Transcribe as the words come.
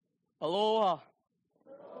Aloha.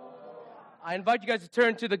 I invite you guys to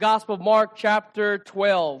turn to the Gospel of Mark chapter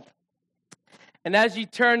 12. And as you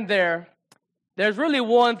turn there, there's really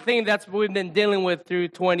one thing that we've been dealing with through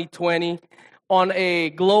 2020 on a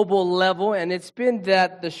global level, and it's been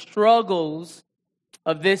that the struggles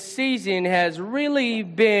of this season has really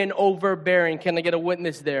been overbearing. Can I get a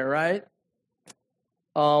witness there, right?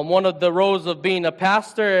 One of the roles of being a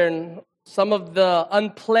pastor and some of the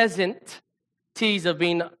unpleasantries of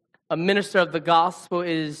being a minister of the gospel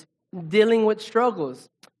is dealing with struggles,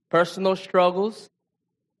 personal struggles,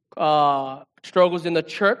 struggles in the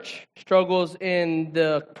church, struggles in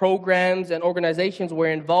the programs and organizations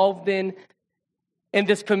we're involved in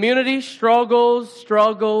this community, struggles.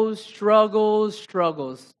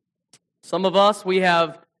 Some of us, we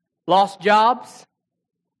have lost jobs.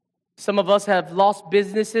 Some of us have lost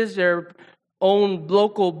businesses, their own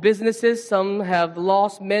local businesses. Some have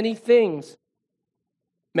lost many things.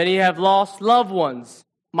 Many have lost loved ones.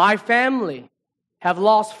 My family have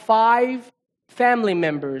lost 5 family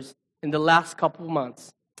members in the last couple of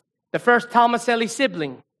months. The first Thomaselli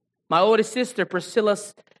sibling, my oldest sister, Priscilla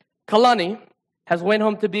Kalani, has went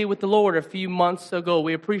home to be with the Lord a few months ago.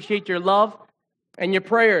 We appreciate your love and your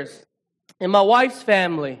prayers. In my wife's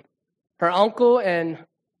family, her uncle and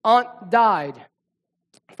aunt died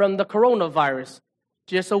from the coronavirus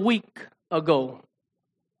just a week ago.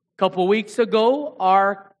 A couple weeks ago,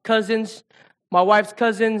 my wife's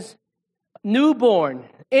cousins, newborn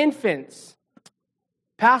infants,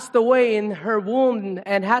 passed away in her womb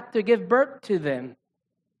and had to give birth to them.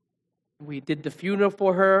 We did the funeral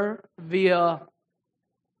for her via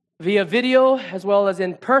video as well as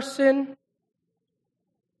in person.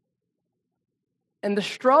 And the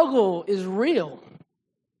struggle is real.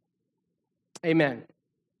 Amen.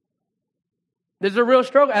 There's a real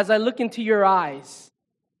struggle as I look into your eyes.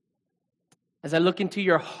 As I look into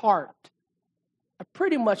your heart, I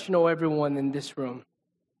pretty much know everyone in this room.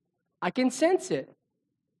 I can sense it.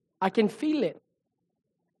 I can feel it.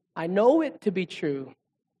 I know it to be true.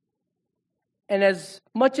 And as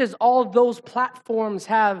much as all those platforms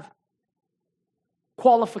have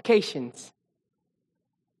qualifications,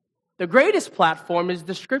 the greatest platform is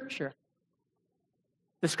the Scripture.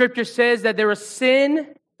 The Scripture says that there is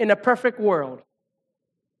sin in a perfect world.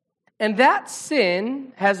 And that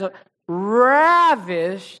sin has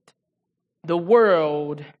ravished the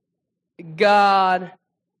world God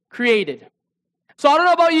created. So I don't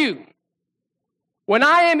know about you. When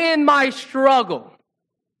I am in my struggle,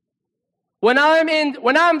 when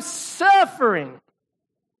I'm suffering,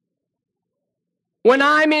 when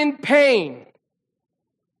I'm in pain,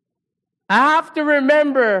 I have to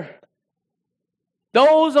remember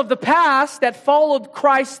those of the past that followed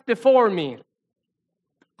Christ before me,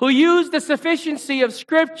 who used the sufficiency of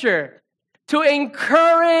Scripture to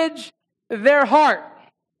encourage their heart.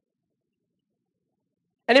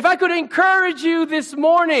 And if I could encourage you this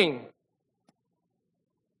morning,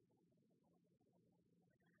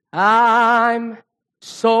 I'm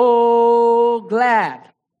so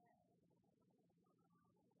glad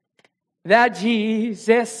that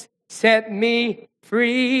Jesus set me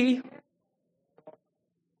free.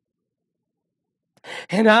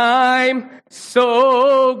 And I'm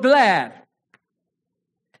so glad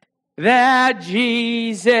that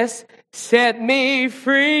Jesus set me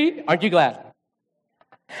free. Aren't you glad?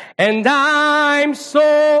 And I'm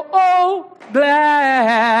so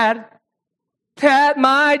glad that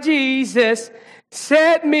my Jesus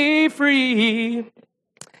set me free.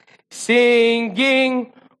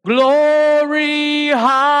 Singing glory,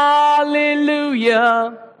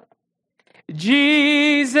 hallelujah.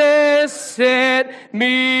 Jesus set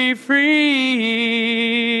me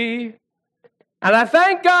free. And I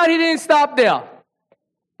thank God he didn't stop there.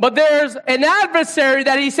 But there's an adversary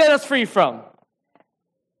that he set us free from.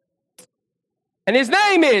 And his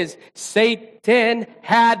name is Satan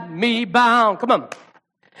had me bound. Come on.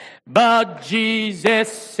 But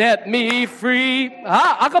Jesus set me free.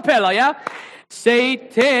 A cappella, yeah?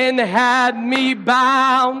 Satan had me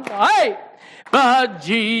bound. Hey! But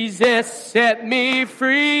Jesus set me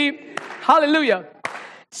free. Hallelujah.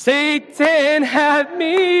 Satan had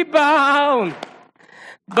me bound.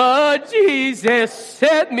 But Jesus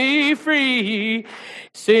set me free.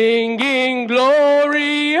 Singing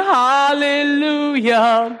glory,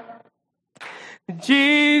 hallelujah.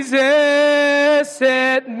 Jesus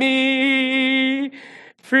set me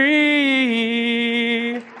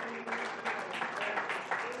free.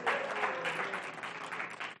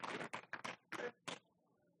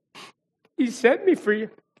 He set me free.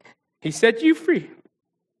 He set you free.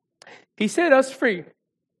 He set us free.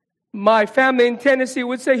 My family in Tennessee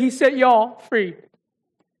would say he set y'all free.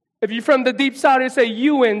 If you're from the deep south, you say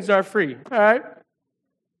Ewans are free. All right?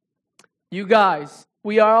 You guys,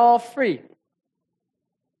 we are all free.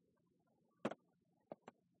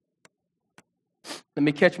 Let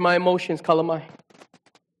me catch my emotions, Kalamai.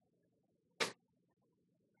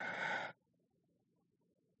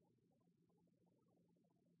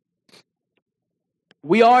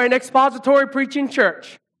 We are an expository preaching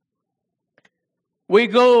church. We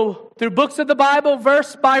go through books of the Bible,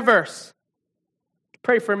 verse by verse.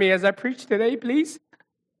 Pray for me as I preach today, please.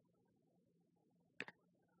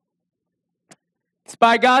 It's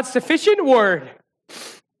by God's sufficient word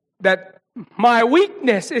that my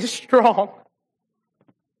weakness is strong.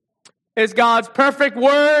 It's God's perfect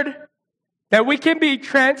word that we can be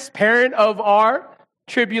transparent of our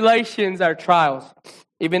tribulations, our trials.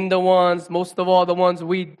 Even the ones, most of all, the ones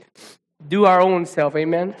we do our own self.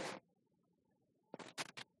 Amen?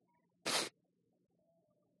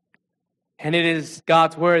 And it is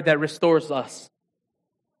God's word that restores us.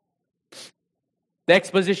 The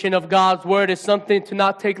exposition of God's word is something to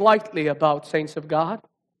not take lightly about, saints of God.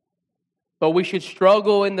 But we should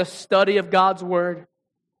struggle in the study of God's word.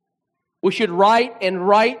 We should write and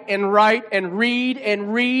write and write and read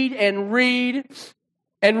and read and read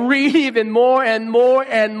and read even more and more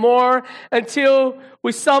and more until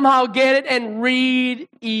we somehow get it and read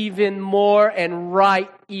even more and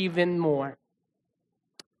write even more.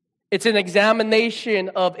 It's an examination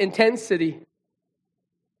of intensity.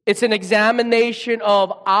 It's an examination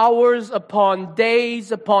of hours upon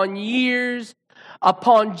days, upon years,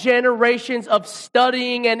 upon generations of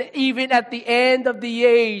studying, and even at the end of the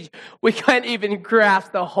age, we can't even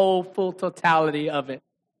grasp the whole full totality of it.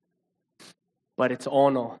 But it's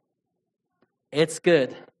honor. It's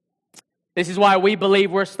good. This is why we believe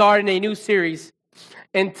we're starting a new series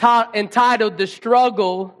entitled The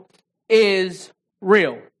Struggle is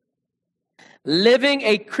Real. Living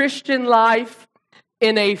a Christian life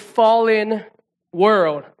in a fallen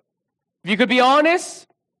world. If you could be honest,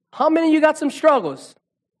 how many of you got some struggles?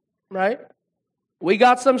 Right? We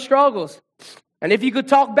got some struggles. And if you could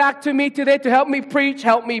talk back to me today to help me preach,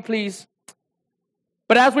 help me please.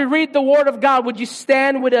 But as we read the Word of God, would you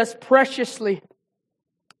stand with us preciously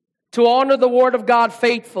to honor the Word of God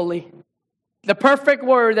faithfully? The perfect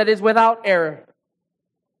Word that is without error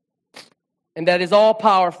and that is all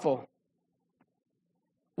powerful.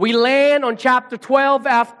 We land on chapter 12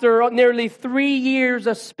 after nearly 3 years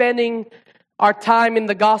of spending our time in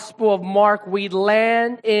the Gospel of Mark. We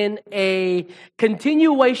land in a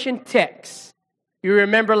continuation text. You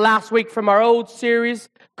remember last week from our old series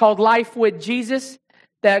called Life with Jesus,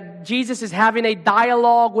 that Jesus is having a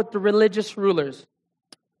dialogue with the religious rulers.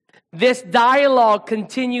 This dialogue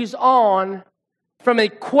continues on from a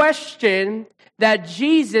question that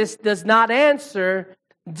Jesus does not answer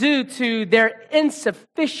due to their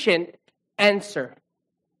insufficient answer.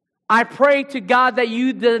 I pray to God that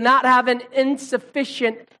you do not have an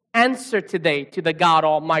insufficient answer today to the God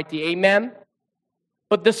Almighty. Amen.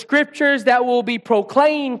 But the scriptures that will be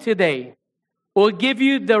proclaimed today will give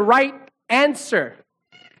you the right answer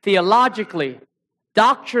theologically,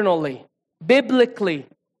 doctrinally, biblically,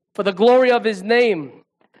 for the glory of His name.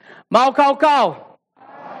 Mau kau kau.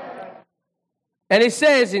 And it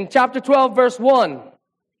says in chapter 12, verse 1,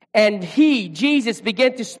 and He, Jesus,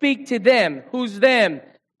 began to speak to them. Who's them?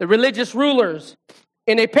 The religious rulers.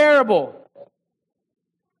 In a parable.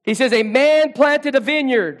 He says, a man planted a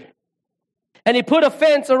vineyard, and he put a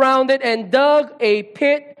fence around it and dug a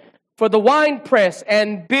pit for the winepress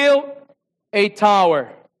and built a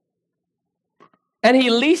tower. And he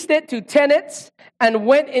leased it to tenants and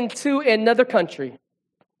went into another country.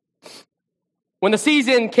 When the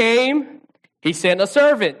season came, he sent a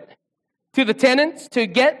servant to the tenants to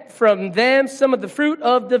get from them some of the fruit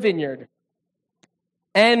of the vineyard.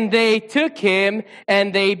 And they took him,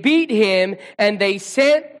 and they beat him, and they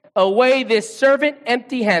sent away this servant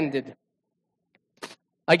empty-handed.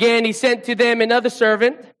 Again, he sent to them another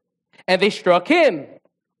servant, and they struck him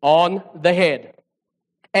on the head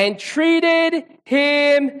and treated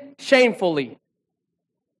him shamefully.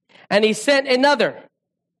 And he sent another,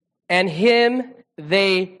 and him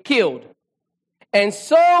they killed. And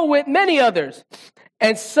so with many others.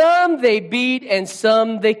 And some they beat, and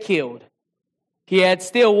some they killed. He had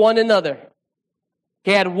still one another.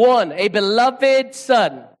 He had one, a beloved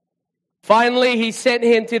son. Finally, he sent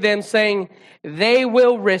him to them, saying, they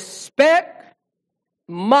will respect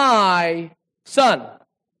my son.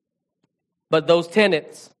 But those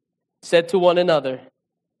tenants said to one another,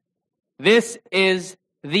 this is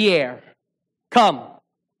the heir. Come,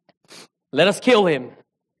 let us kill him,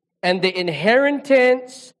 and the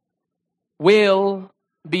inheritance will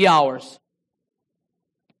be ours.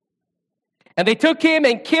 And they took him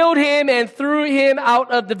and killed him and threw him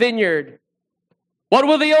out of the vineyard. What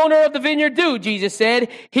will the owner of the vineyard do? Jesus said,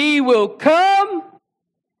 he will come,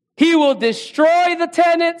 he will destroy the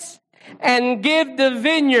tenants and give the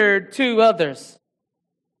vineyard to others.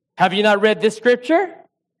 Have you not read this scripture?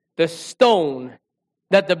 The stone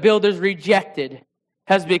that the builders rejected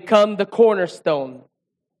has become the cornerstone.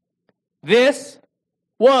 This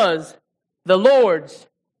was the Lord's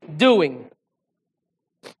doing.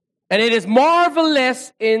 And it is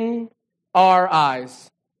marvelous in our eyes.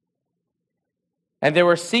 And they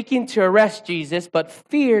were seeking to arrest Jesus, but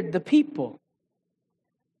feared the people,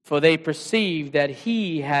 for they perceived that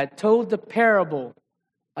he had told the parable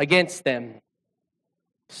against them.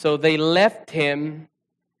 So they left him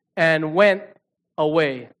and went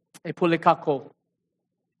away.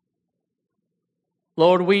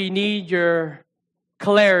 Lord, we need your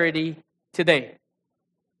clarity today.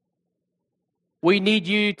 We need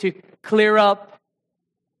you to clear up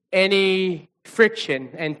any friction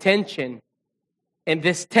and tension in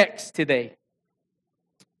this text today.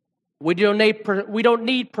 We don't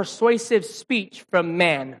need persuasive speech from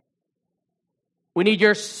man. We need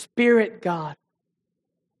your Spirit, God,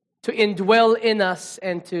 to indwell in us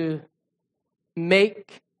and to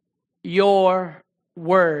make your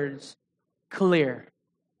words clear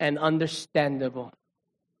and understandable.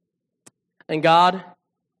 And God,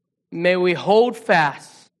 may we hold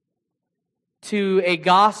fast to a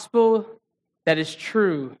gospel that is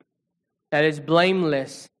true, that is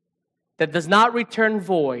blameless, that does not return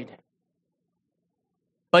void,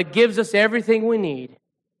 but gives us everything we need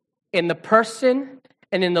in the person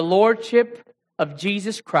and in the lordship of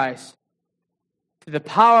Jesus Christ, through the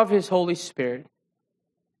power of his Holy Spirit,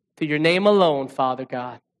 through your name alone, Father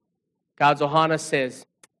God. God's Ohana says,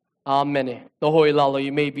 Amen. Nohoi lalo,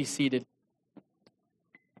 you may be seated.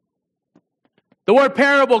 The word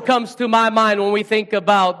parable comes to my mind when we think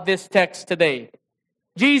about this text today.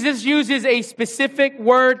 Jesus uses a specific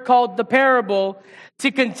word called the parable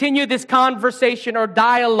to continue this conversation or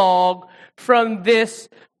dialogue from this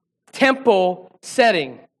temple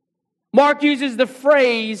setting. Mark uses the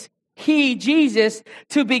phrase, he, Jesus,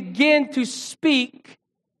 to begin to speak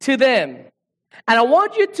to them. And I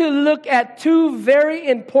want you to look at two very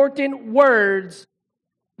important words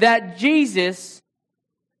that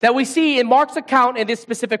we see in Mark's account in this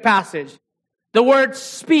specific passage. The word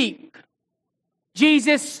speak.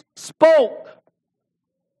 Jesus spoke.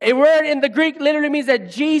 A word in the Greek literally means that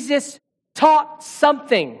Jesus taught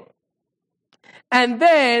something. And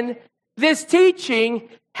then this teaching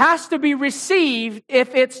has to be received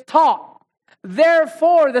if it's taught.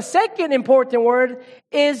 Therefore, the second important word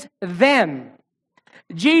is them.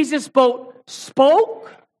 Jesus both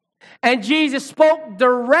spoke and Jesus spoke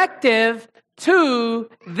directive to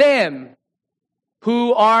them.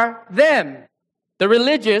 Who are them? The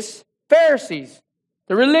religious Pharisees,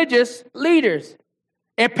 the religious leaders.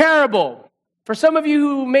 A parable. For some of you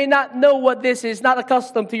who may not know what this is, not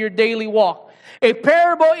accustomed to your daily walk. A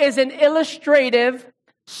parable is an illustrative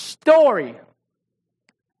story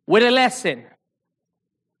with a lesson.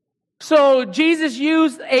 So Jesus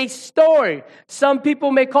used a story. Some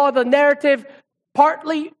people may call the narrative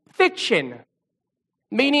partly fiction,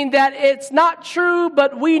 meaning that it's not true,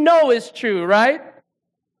 but we know it's true, right?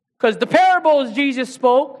 Because the parables Jesus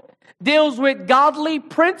spoke deals with godly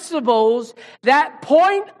principles that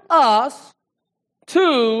point us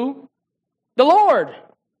to the Lord.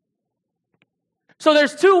 So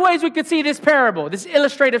there's two ways we could see this parable, this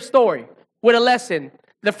illustrative story with a lesson.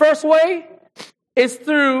 The first way is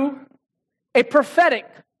through a prophetic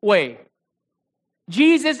way.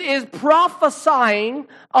 Jesus is prophesying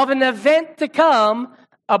of an event to come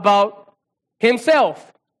about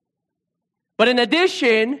himself. But in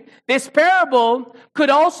addition, this parable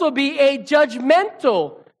could also be a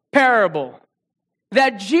judgmental parable.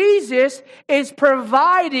 That Jesus is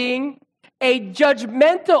providing a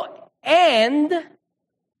judgmental end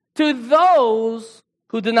to those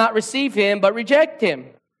who do not receive him but reject him.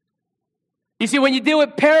 You see, when you deal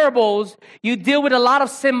with parables, you deal with a lot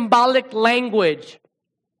of symbolic language.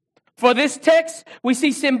 For this text, we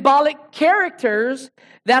see symbolic characters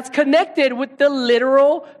that's connected with the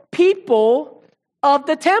literal people of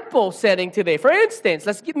the temple setting today. For instance,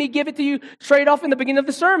 let me give it to you straight off in the beginning of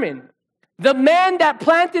the sermon. The man that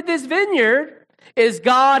planted this vineyard is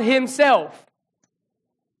God himself.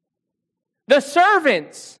 The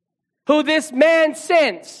servants who this man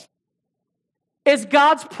sends is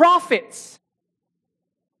God's prophets.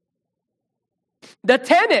 The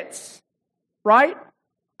tenants, right,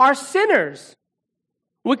 are sinners.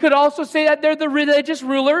 We could also say that they're the religious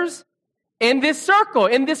rulers in this circle,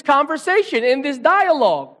 in this conversation, in this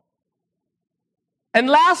dialogue. And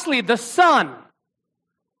lastly, the Son.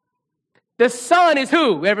 The Son is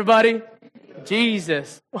who, everybody?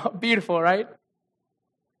 Jesus. Oh, beautiful, right?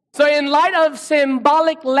 So in light of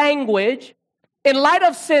symbolic language, in light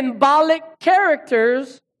of symbolic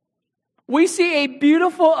characters, we see a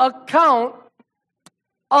beautiful account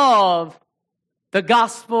of the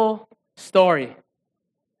gospel story.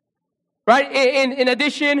 Right? In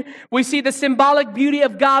addition, we see the symbolic beauty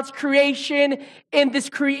of God's creation in this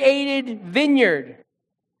created vineyard.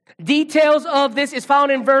 Details of this is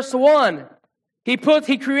found in verse 1. He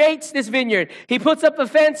creates this vineyard. He puts up a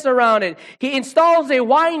fence around it. He installs a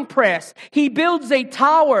wine press. He builds a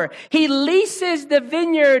tower. He leases the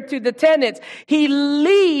vineyard to the tenants. He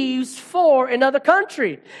leaves for another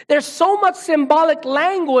country. There's so much symbolic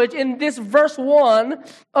language in this verse 1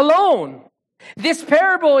 alone. This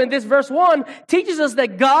parable in this verse 1 teaches us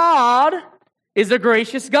that God is a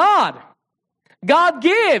gracious God. God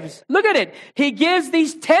gives. Look at it. He gives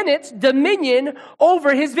these tenants dominion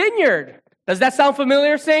over his vineyard. Does that sound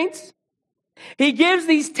familiar, saints? He gives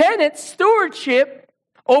these tenants stewardship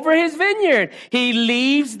over his vineyard. He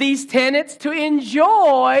leaves these tenants to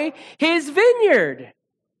enjoy his vineyard.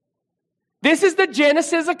 This is the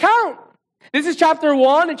Genesis account. This is chapter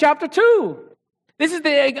 1 and chapter 2. This is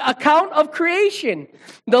the account of creation.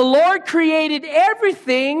 The Lord created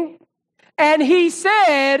everything, and he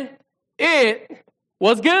said it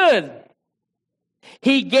was good.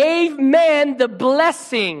 He gave man the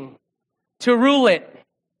blessing to rule it,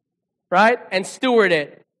 right? And steward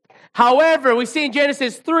it. However, we see in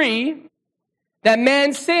Genesis 3 that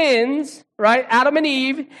man sins, right? Adam and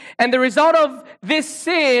Eve. And the result of this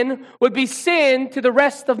sin would be sin to the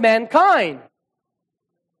rest of mankind.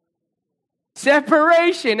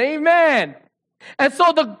 Separation, amen. And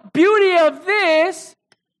so the beauty of this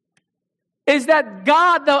is that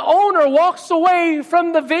God, the owner, walks away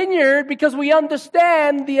from the vineyard because we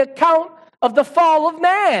understand the account of the fall of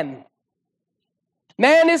man.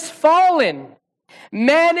 Man is fallen.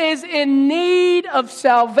 Man is in need of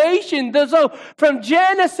salvation. So from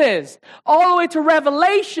Genesis all the way to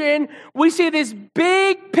Revelation, we see this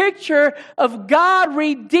big picture of God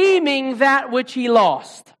redeeming that which he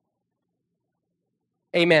lost.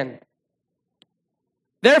 Amen.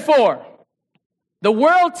 Therefore, the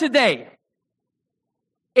world today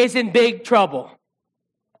is in big trouble.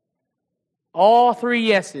 All three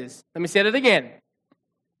yeses. Let me say it again.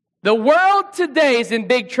 The world today is in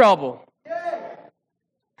big trouble.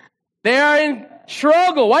 They are in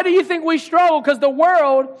struggle. Why do you think we struggle? Because the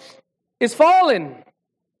world is fallen.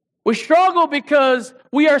 We struggle because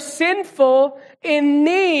we are sinful in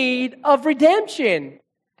need of redemption.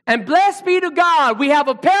 And blessed be to God, we have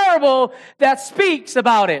a parable that speaks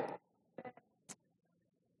about it.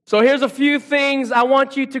 So here's a few things I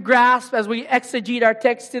want you to grasp as we exegete our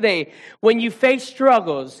text today. When you face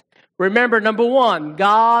struggles, remember, number 1,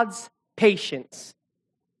 God's patience.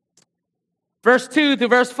 Verse 2 to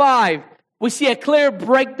verse 5, we see a clear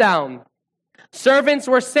breakdown. Servants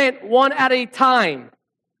were sent one at a time.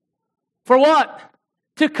 For what?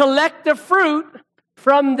 To collect the fruit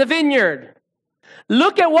from the vineyard.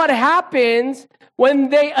 Look at what happens when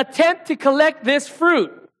they attempt to collect this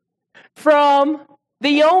fruit from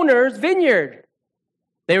the owner's vineyard.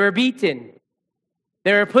 They were beaten.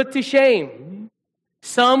 They were put to shame.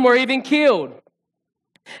 Some were even killed.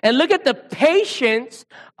 And look at the patience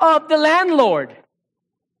of the landlord.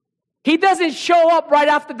 He doesn't show up right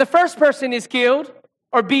after the first person is killed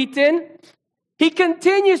or beaten. He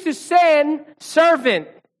continues to send servant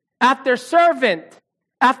after servant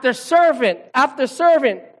after servant after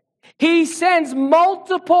servant. He sends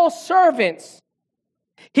multiple servants.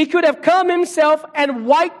 He could have come himself and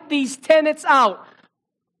wiped these tenants out,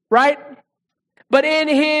 right? But in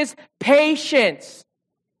his patience,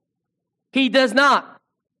 he does not.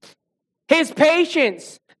 His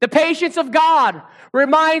patience, the patience of God,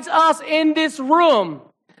 reminds us in this room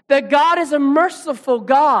that God is a merciful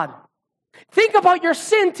God. Think about your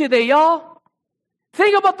sin today, y'all.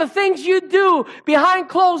 Think about the things you do behind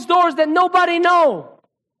closed doors that nobody knows.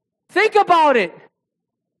 Think about it.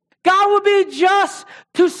 God will be just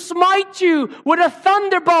to smite you with a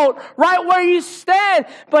thunderbolt right where you stand.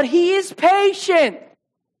 But he is patient.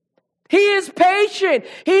 He is patient.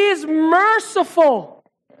 He is merciful.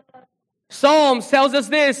 Psalms tells us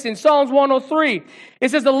this in Psalms 103.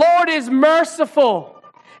 It says, the Lord is merciful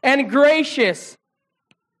and gracious.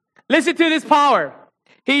 Listen to this power.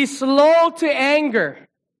 He's slow to anger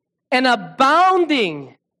and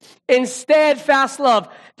abounding in steadfast love.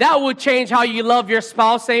 That would change how you love your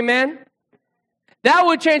spouse, amen? That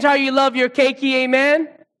would change how you love your keiki, amen?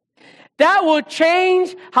 That would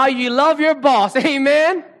change how you love your boss,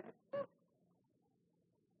 amen?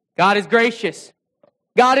 God is gracious.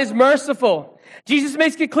 God is merciful. Jesus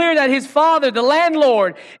makes it clear that his Father, the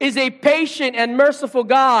landlord, is a patient and merciful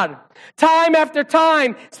God. Time after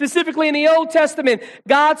time, specifically in the Old Testament,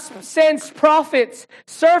 God sends prophets,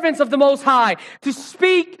 servants of the Most High, to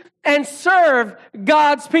speak and serve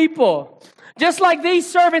God's people. Just like these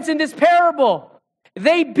servants in this parable,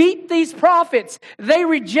 they beat these prophets. They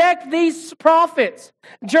reject these prophets.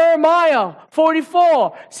 Jeremiah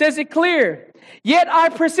 44 says it clear. Yet I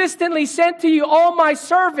persistently sent to you all my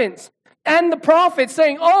servants and the prophets,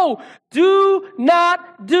 saying, oh, do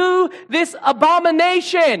not do this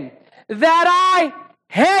abomination that I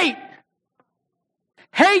hate.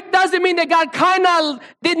 Hate doesn't mean that God kind of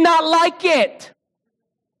did not like it.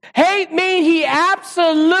 Hate means he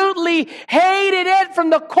absolutely hated it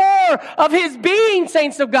from the core of his being,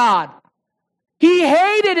 saints of God. He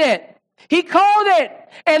hated it. He called it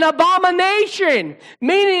an abomination,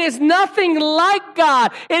 meaning it's nothing like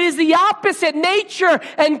God. It is the opposite nature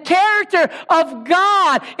and character of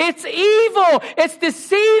God. It's evil, it's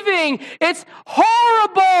deceiving, it's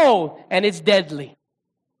horrible, and it's deadly.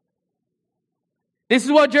 This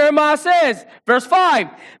is what Jeremiah says, verse 5.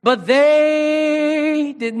 But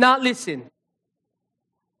they did not listen.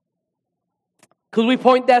 Could we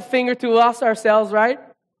point that finger to us ourselves, right?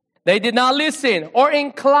 They did not listen or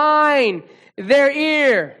incline their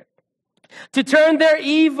ear to turn their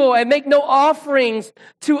evil and make no offerings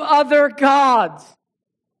to other gods.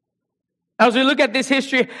 As we look at this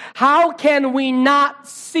history, how can we not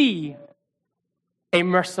see a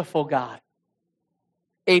merciful God,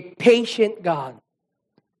 a patient God?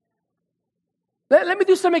 Let me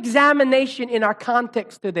do some examination in our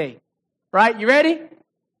context today. Right? You ready?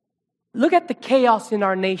 Look at the chaos in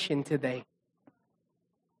our nation today.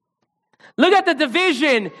 Look at the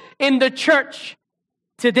division in the church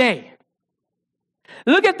today.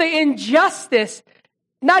 Look at the injustice,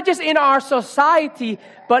 not just in our society,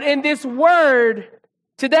 but in this world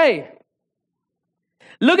today.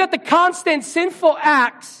 Look at the constant sinful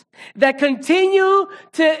acts that continue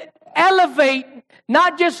to elevate,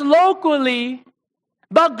 not just locally,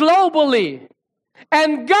 but globally.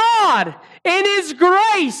 And God, in His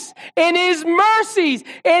grace, in His mercies,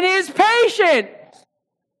 in His patience,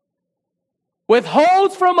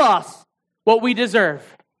 withholds from us what we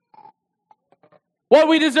deserve. What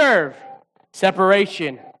we deserve.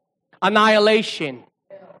 Separation, annihilation,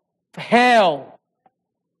 hell.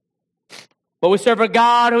 But we serve a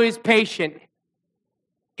God who is patient.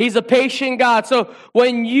 He's a patient God. So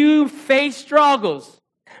when you face struggles,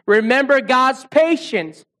 remember God's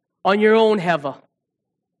patience on your own hevel,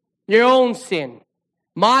 your own sin,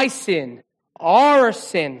 my sin, our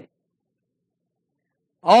sin.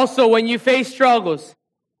 Also, when you face struggles,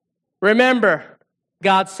 remember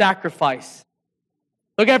God's sacrifice.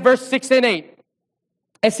 Look at verse 6 and 8.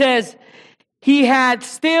 It says, He had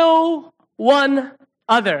still one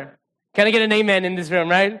other. Can I get an amen in this room,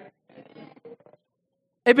 right?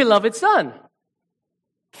 A beloved son.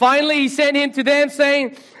 Finally, He sent him to them,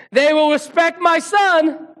 saying, they will respect my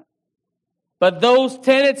son. But those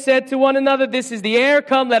tenants said to one another, this is the heir,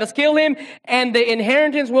 come, let us kill him, and the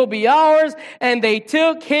inheritance will be ours. And they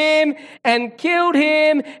took him and killed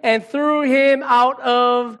him and threw him out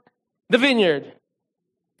of the vineyard.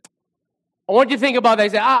 I want you to think about that. You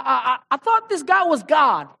say, I thought this guy was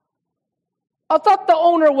God. I thought the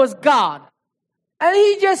owner was God. And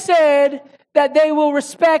He just said that they will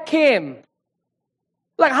respect him.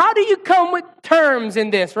 Like, how do you come with terms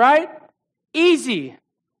in this, right? Easy.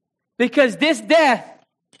 Because this death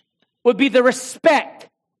would be the respect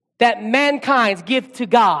that mankind give to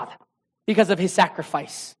God because of His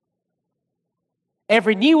sacrifice.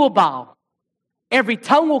 Every knee will bow. Every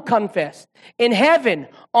tongue will confess in heaven,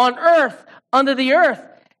 on earth, under the earth,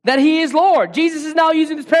 that He is Lord. Jesus is now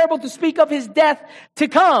using this parable to speak of His death to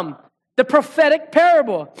come, the prophetic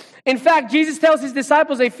parable. In fact, Jesus tells His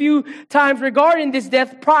disciples a few times regarding this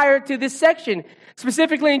death prior to this section.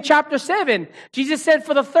 Specifically in chapter 7, Jesus said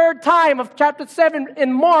for the third time of chapter 7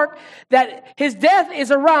 in Mark that His death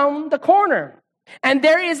is around the corner. And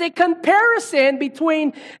there is a comparison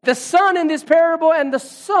between the Son in this parable and the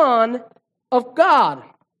Son of God.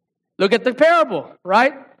 Look at the parable,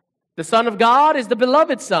 right? The Son of God is the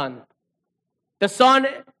beloved Son. The Son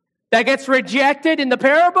that gets rejected in the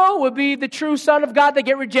parable would be the true Son of God that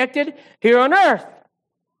get rejected here on earth.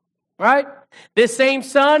 Right? This same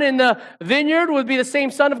son in the vineyard would be the same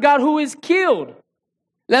Son of God who is killed.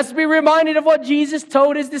 Let's be reminded of what Jesus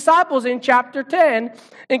told His disciples in chapter 10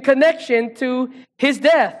 in connection to His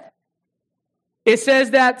death. It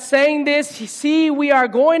says that saying this, see, we are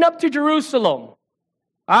going up to Jerusalem. All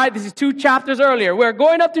right, this is 2 chapters earlier. We're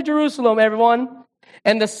going up to Jerusalem, everyone.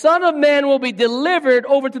 And the Son of Man will be delivered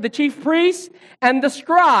over to the chief priests and the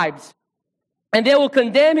scribes. And they will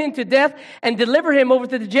condemn him to death and deliver him over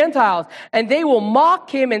to the Gentiles. And they will mock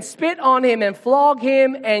him and spit on him and flog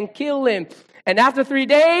him and kill him. And after 3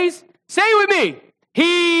 days, say with me,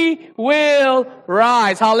 he will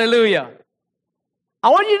rise. Hallelujah. I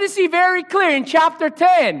want you to see very clear in chapter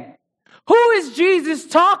 10. Who is Jesus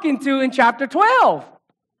talking to in chapter 12?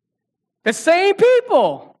 The same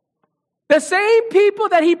people. The same people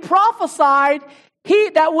that he prophesied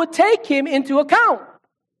that would take him into account.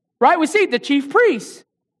 Right? We see the chief priests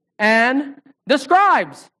and the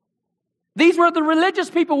scribes. These were the religious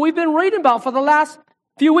people we've been reading about for the last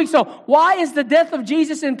few weeks. So why is the death of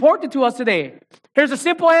Jesus important to us today? Here's a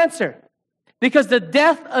simple answer. Because the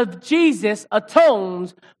death of Jesus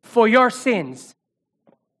atones for your sins.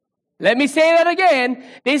 Let me say that again.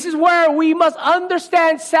 This is where we must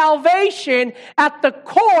understand salvation at the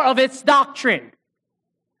core of its doctrine.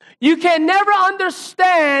 You can never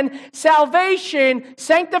understand salvation,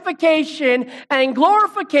 sanctification, and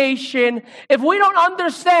glorification if we don't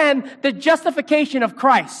understand the justification of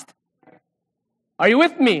Christ. Are you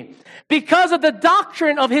with me? Because of the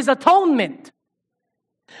doctrine of his atonement.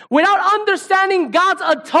 Without understanding God's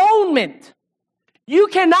atonement, you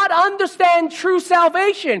cannot understand true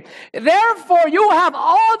salvation. Therefore, you have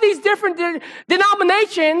all these different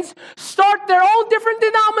denominations start their own different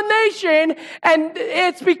denomination, and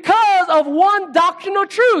it's because of one doctrinal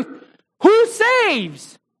truth. Who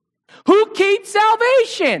saves? Who keeps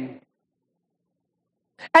salvation?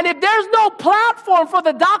 And if there's no platform for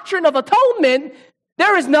the doctrine of atonement,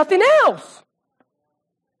 there is nothing else.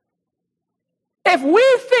 If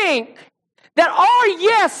we think that our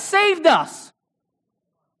yes saved us,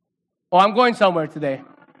 oh, I'm going somewhere today.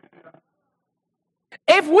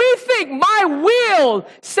 If we think my will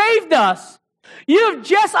saved us, you've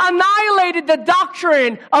just annihilated the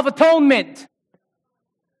doctrine of atonement.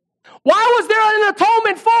 Why was there an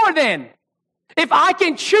atonement for then? If I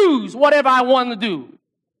can choose whatever I want to do.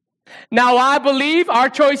 Now, I believe our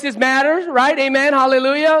choices matter, right? Amen,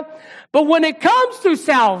 hallelujah. But when it comes to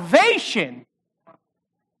salvation,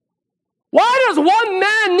 why does one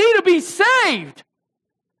man need to be saved?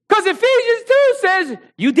 Because Ephesians 2 says,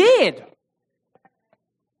 you did.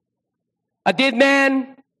 A dead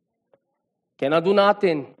man cannot do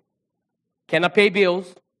nothing, cannot pay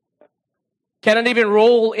bills, cannot even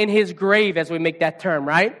roll in his grave, as we make that term,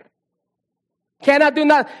 right? Cannot do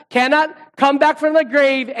nothing, cannot come back from the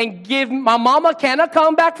grave and give, my mama cannot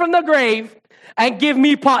come back from the grave and give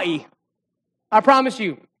me pa'i. I promise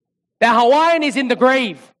you, that Hawaiian is in the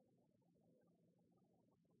grave.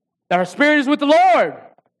 That her spirit is with the Lord.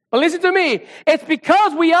 But listen to me. It's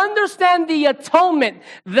because we understand the atonement,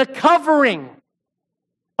 the covering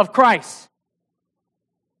of Christ.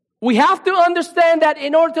 We have to understand that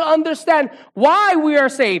in order to understand why we are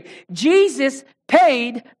saved. Jesus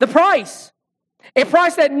paid the price. A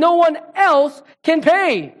price that no one else can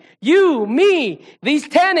pay. You, me, these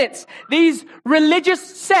tenets, these religious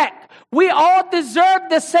sects. We all deserve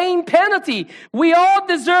the same penalty. We all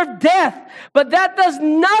deserve death. But that does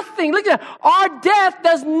nothing. Look at that. Our death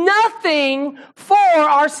does nothing for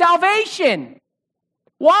our salvation.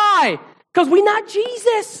 Why? Because we're not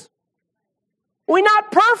Jesus. We're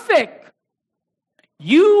not perfect.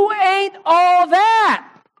 You ain't all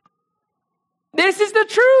that. This is the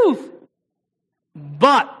truth.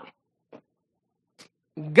 But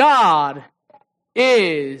God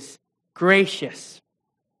is gracious.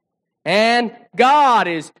 And God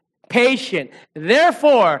is patient.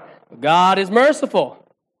 Therefore, God is merciful.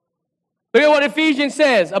 Look at what Ephesians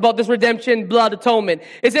says about this redemption, blood atonement.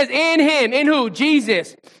 It says, in him, in who?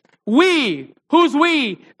 Jesus. We, who's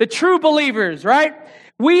we? The true believers, right?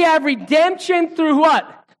 We have redemption through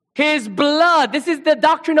what? His blood. This is the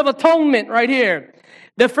doctrine of atonement right here.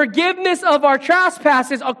 The forgiveness of our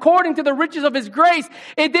trespasses according to the riches of his grace.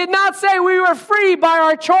 It did not say we were free by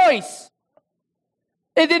our choice.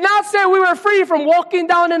 It did not say we were free from walking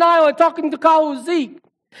down an aisle and talking to Kahu Zeke.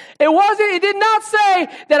 It did not say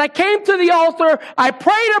that I came to the altar, I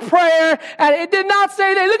prayed a prayer, and it did not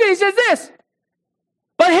say that. Look at it, he says this.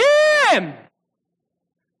 But him,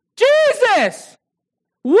 Jesus,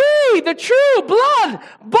 we, the true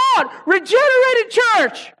blood-bought, regenerated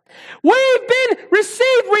church, we've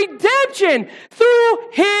received redemption through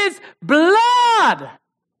his blood.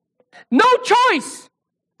 No choice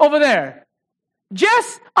over there.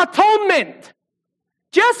 Just atonement.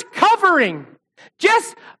 Just covering.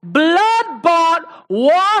 Just blood-bought,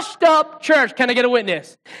 washed-up church. Can I get a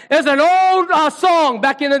witness? There's an old song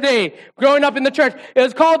back in the day, growing up in the church. It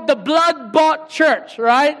was called the Blood-Bought Church,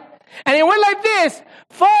 right? And it went like this.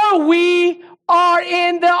 For we are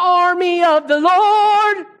in the army of the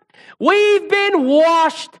Lord. We've been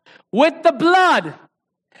washed with the blood,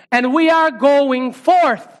 and we are going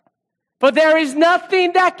forth. For there is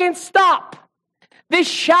nothing that can stop this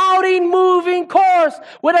shouting, moving chorus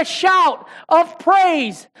with a shout of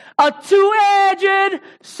praise, a two-edged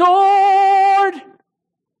sword.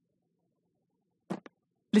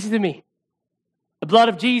 Listen to me. The blood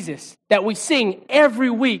of Jesus that we sing every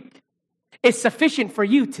week is sufficient for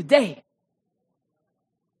you today.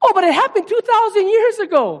 Oh, but it happened 2,000 years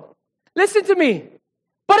ago. Listen to me.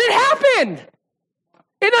 But it happened.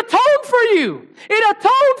 It atoned for you. It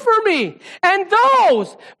atoned for me. And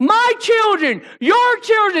those, my children, your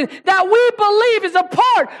children, that we believe is a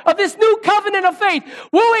part of this new covenant of faith,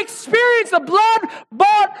 will experience the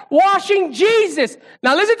blood-bought washing Jesus.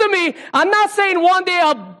 Now listen to me. I'm not saying one day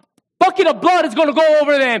a bucket of blood is going to go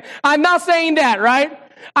over them. I'm not saying that, right?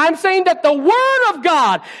 I'm saying that the Word of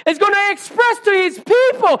God is going to express to His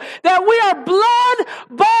people that we are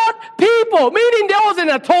blood-bought people, meaning there was an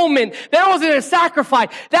atonement, there was a sacrifice.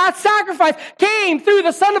 That sacrifice came through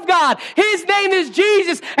the Son of God. His name is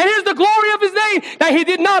Jesus, and here's the glory of His name, that He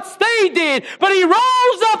did not stay dead, but He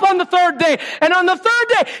rose up on the third day. And on the third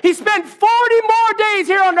day, He spent 40 more days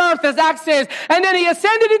here on earth, as Acts says, and then He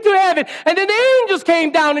ascended into heaven, and then the angels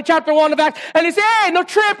came down in chapter 1 of Acts, and He said, hey, no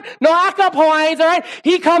trip, no act up Hawaiians, all right?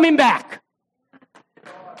 He coming back.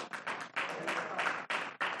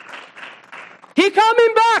 He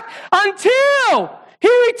coming back until He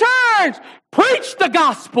returns. Preach the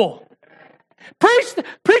gospel. Preach it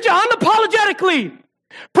unapologetically.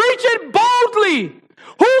 Preach it boldly.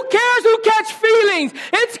 Who cares who catch feelings?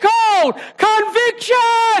 It's called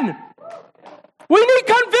conviction. We need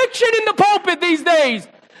conviction in the pulpit these days.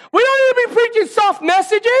 We don't need to be preaching soft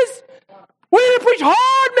messages. We need to preach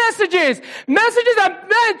hard messages. Messages that,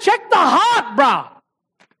 man, check the heart, bro.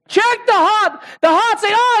 Check the heart. The heart say,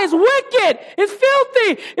 oh, it's wicked. It's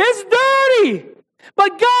filthy. It's dirty.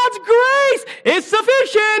 But God's grace is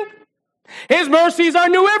sufficient. His mercies are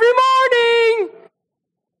new every morning.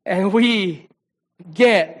 And we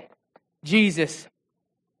get Jesus.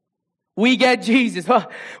 We get Jesus.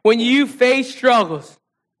 When you face struggles,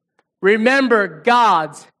 remember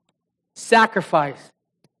God's sacrifice.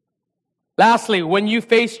 Lastly, when you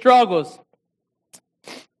face struggles,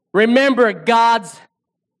 remember God's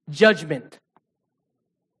judgment.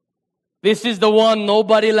 This is the one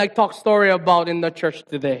nobody talk story about in the church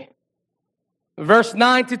today. Verse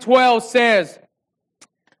 9 to 12 says,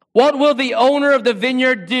 what will the owner of the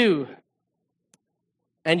vineyard do?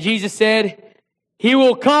 And Jesus said, He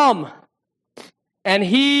will come and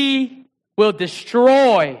He will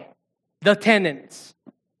destroy the tenants.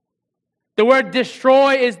 The word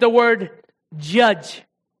destroy is the word judge.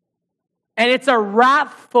 And it's a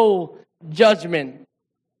wrathful judgment.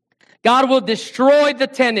 God will destroy the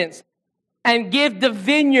tenants and give the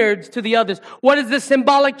vineyards to the others. What is the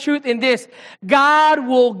symbolic truth in this? God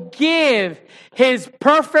will give His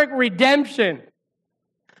perfect redemption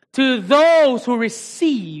to those who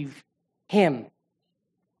receive Him.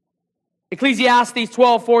 Ecclesiastes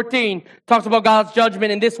 12:14 talks about God's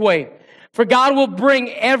judgment in this way. For God will bring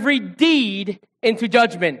every deed into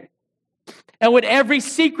judgment, and with every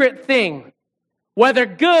secret thing, whether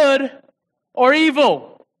good or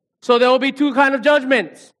evil. So there will be two kinds of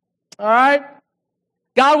judgments. All right?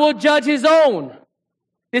 God will judge His own.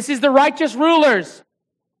 This is the righteous rulers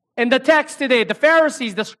in the text today. The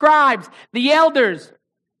Pharisees, the scribes, the elders.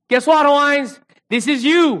 Guess what, Hawaiians? This is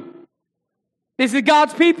you. This is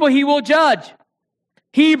God's people He will judge.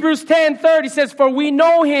 Hebrews 10:30 says, for we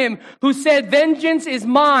know Him who said, vengeance is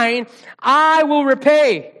mine, I will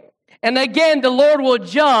repay. And again, the Lord will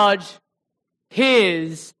judge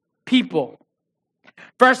His people.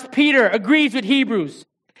 First Peter agrees with Hebrews.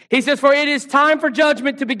 He says, for it is time for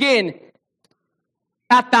judgment to begin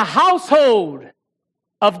at the household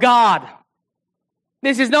of God.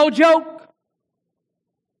 This is no joke.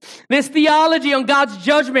 This theology on God's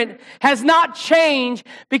judgment has not changed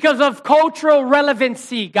because of cultural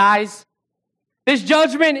relevancy, guys. This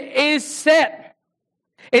judgment is set.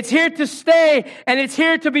 It's here to stay, and it's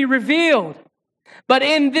here to be revealed. But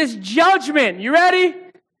in this judgment, you ready?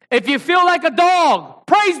 If you feel like a dog,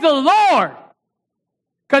 praise the Lord.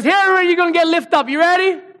 Because here you're going to get lifted up. You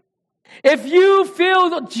ready? If you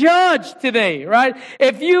feel judged today, right?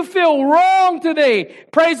 If you feel wrong today,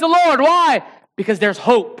 praise the Lord. Why? Because there's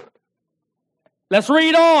hope. Let's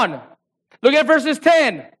read on. Look at verses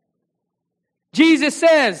 10. Jesus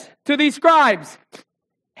says to these scribes,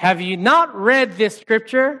 have you not read this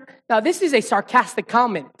scripture? Now, this is a sarcastic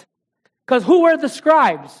comment. Because who were the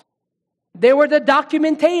scribes? They were the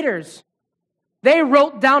documentators. They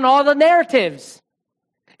wrote down all the narratives.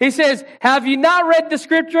 He says, have you not read the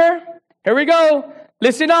scripture? Here we go.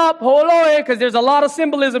 Listen up, hold on, because there's a lot of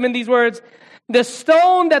symbolism in these words. The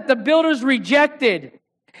stone that the builders rejected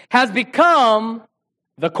has become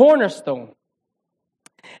the cornerstone.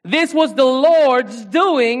 This was the Lord's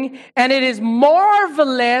doing, and it is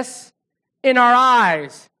marvelous in our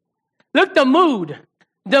eyes. Look, the mood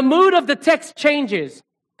of the text changes.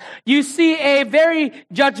 You see a very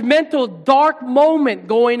judgmental, dark moment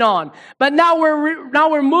going on. But now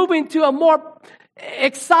we're moving to a more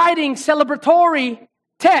exciting, celebratory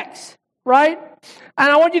text, right?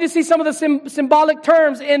 And I want you to see some of the symbolic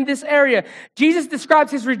terms in this area. Jesus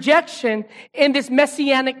describes his rejection in this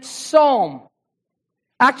messianic psalm.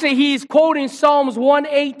 Actually, he's quoting Psalms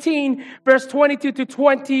 118, verse 22 to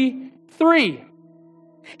 23.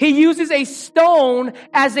 He uses a stone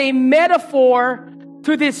as a metaphor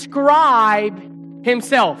to describe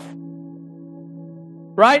himself.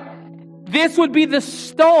 Right? This would be the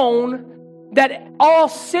stone that all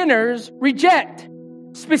sinners reject.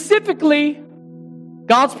 Specifically,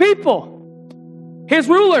 God's people, his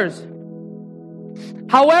rulers.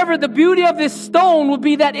 However, the beauty of this stone would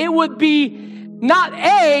be that it would be not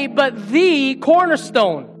a, but the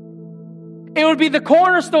cornerstone. It would be the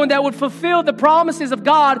cornerstone that would fulfill the promises of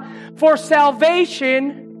God for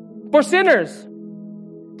salvation for sinners.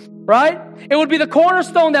 Right? It would be the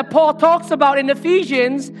cornerstone that Paul talks about in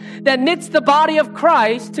Ephesians that knits the body of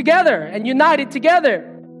Christ together and united together.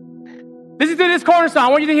 Listen to this cornerstone. I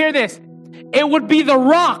want you to hear this. It would be the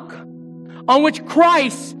rock on which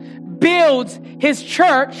Christ builds his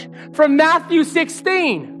church from Matthew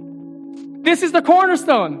 16. This is the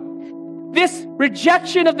cornerstone. This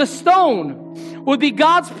rejection of the stone would be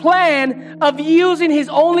God's plan of using his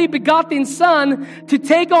only begotten Son to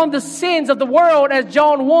take on the sins of the world, as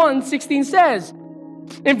John 1:16 says.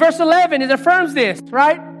 In verse 11, it affirms this,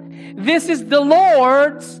 right? This is the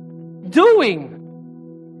Lord's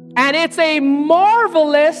doing, and it's a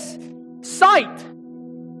marvelous sight.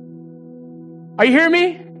 Are you hearing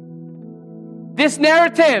me? This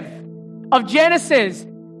narrative of Genesis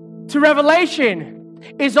to Revelation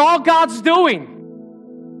is all God's doing.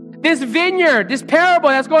 This vineyard, this parable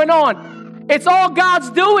that's going on, it's all God's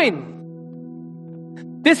doing.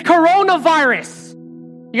 This coronavirus,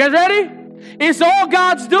 you guys ready? It's all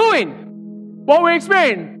God's doing. What we're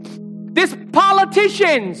experiencing. These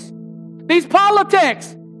politicians, these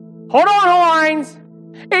politics, hold on, Hawaiians,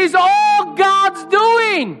 it's all God's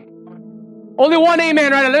doing. Only one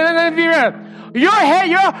amen, right? Let me be real. Your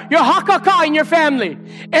hakaka in your family,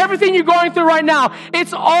 everything you're going through right now,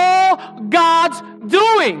 it's all God's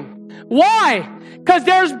doing. Why? Because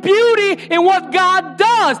there's beauty in what God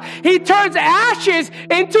does. He turns ashes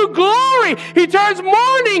into glory. He turns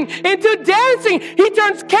mourning into dancing. He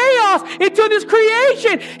turns chaos into this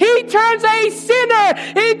creation. He turns a sinner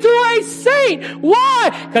into a saint. Why?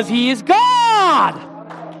 Because he is God.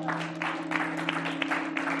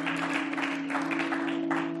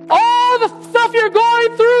 All the stuff you're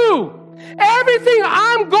going through, everything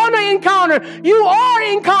I'm going to encounter, you are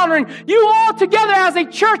encountering, you all together as a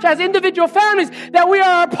church, as individual families that we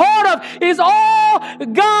are a part of, is all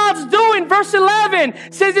God's doing. Verse 11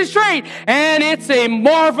 says it straight, and it's a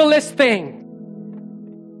marvelous thing.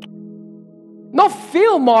 Not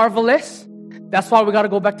feel marvelous. That's why we got to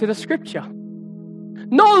go back to the scripture.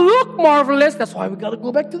 No look marvelous. That's why we got to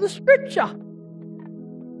go back to the scripture.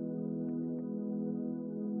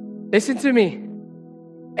 Listen to me.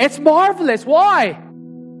 It's marvelous. Why?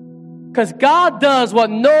 Because God does what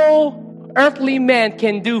no earthly man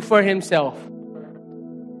can do for himself.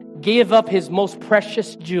 Give up his most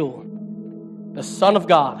precious jewel, the Son of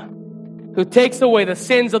God, who takes away the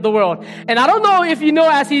sins of the world. And I don't know if you know,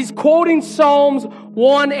 as he's quoting Psalms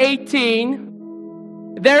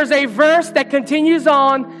 118, there's a verse that continues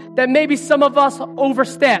on that maybe some of us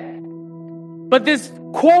overstep. But this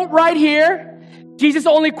quote right here, Jesus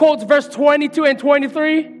only quotes verse 22 and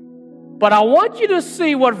 23, but I want you to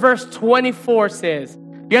see what verse 24 says.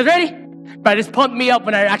 You guys ready? But just pumped me up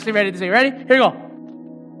when I actually ready to say. Ready? Here we go.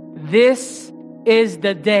 This is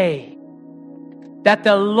the day that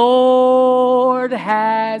the Lord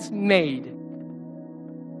has made,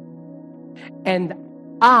 and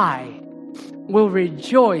I will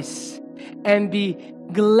rejoice and be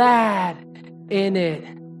glad in it.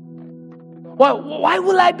 Why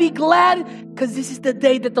will I be glad? Because this is the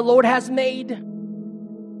day that the Lord has made.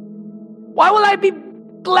 Why will I be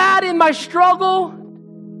glad in my struggle?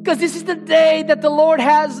 Because this is the day that the Lord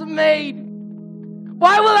has made.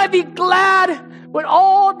 Why will I be glad with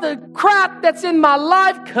all the crap that's in my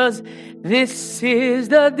life? Because this is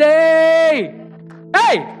the day.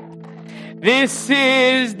 Hey! This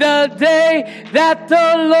is the day that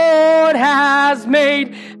the Lord has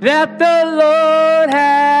made, that the Lord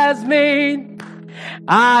has made.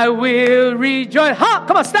 I will rejoice. Ha!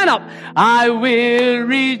 Come on, stand up. I will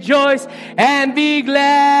rejoice and be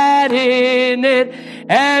glad in it,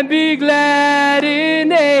 and be glad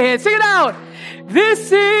in it. Sing it out.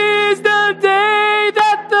 This is the day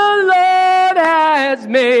that the Lord has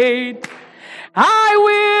made. I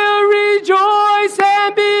will rejoice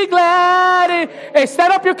and be glad in. Hey,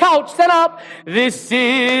 stand up your couch. Stand up. This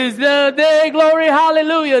is the day. Glory,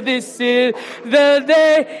 hallelujah. This is the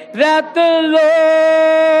day that the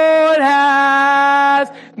Lord has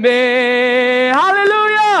made.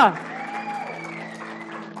 Hallelujah.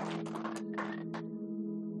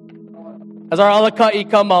 As our alakai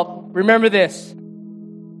come up, remember this.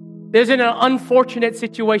 There's an unfortunate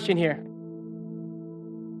situation here.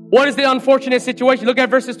 What is the unfortunate situation? Look at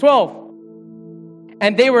verses 12.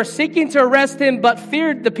 And they were seeking to arrest him, but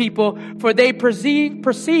feared the people, for they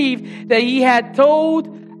perceived that he had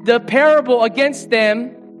told the parable against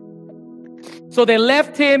them. So they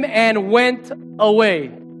left him and went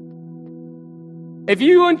away. If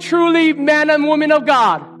you are truly man and woman of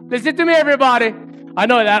God, listen to me, everybody. I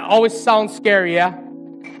know that always sounds scary, yeah?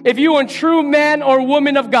 If you are a true man or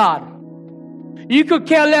woman of God, you could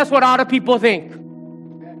care less what other people think.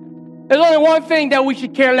 There's only one thing that we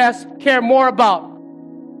should care more about.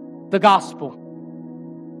 The gospel.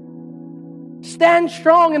 Stand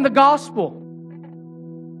strong in the gospel.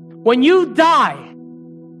 When you die,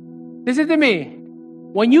 listen to me.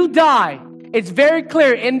 When you die, it's very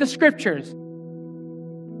clear in the scriptures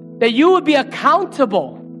that you would be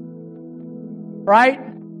accountable, right?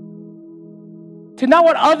 To not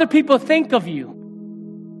what other people think of you,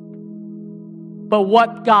 but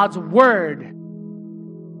what God's word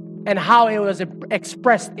and how it was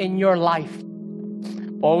expressed in your life.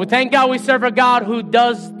 Well, we thank God we serve a God who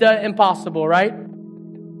does the impossible, right?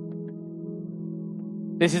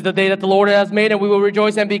 This is the day that the Lord has made, and we will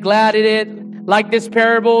rejoice and be glad in it. Like this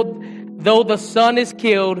parable, though the son is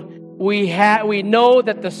killed, we know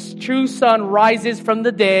that the true son rises from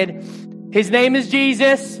the dead. His name is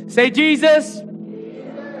Jesus. Say Jesus.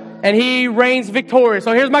 And he reigns victorious.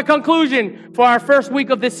 So here's my conclusion for our first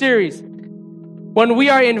week of this series. When we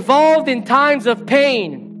are involved in times of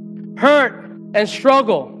pain, hurt, and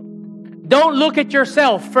struggle, don't look at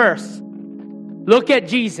yourself first. Look at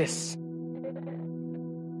Jesus.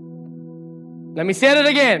 Let me say it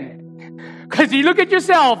again. Because you look at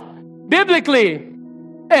yourself, biblically,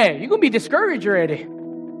 hey, you're going to be discouraged already.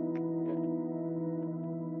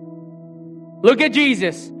 Look at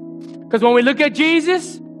Jesus. Because when we look at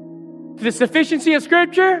Jesus, to the sufficiency of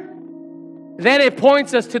Scripture, then it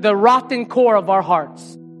points us to the rotten core of our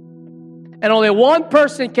hearts. And only one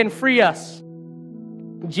person can free us.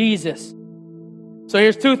 Jesus. So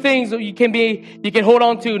here's two things that you can hold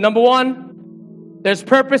on to. Number one, there's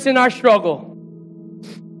purpose in our struggle.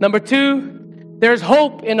 Number two, there's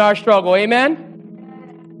hope in our struggle. Amen?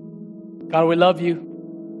 God, we love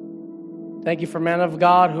you. Thank you for man of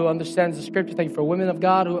God who understands the scriptures. Thank you for women of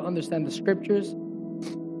God who understand the scriptures.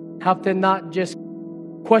 Help them not just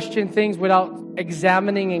question things without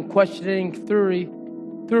examining and questioning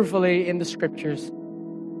truthfully in the scriptures.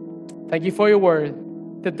 Thank you for your word.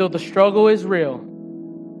 That though the struggle is real,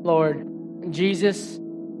 Lord, Jesus,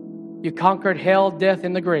 you conquered hell, death,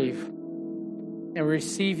 and the grave. And we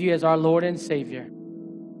receive you as our Lord and Savior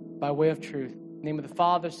by way of truth. In the name of the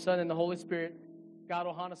Father, Son, and the Holy Spirit. God,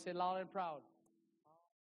 Ohana, say loud and proud.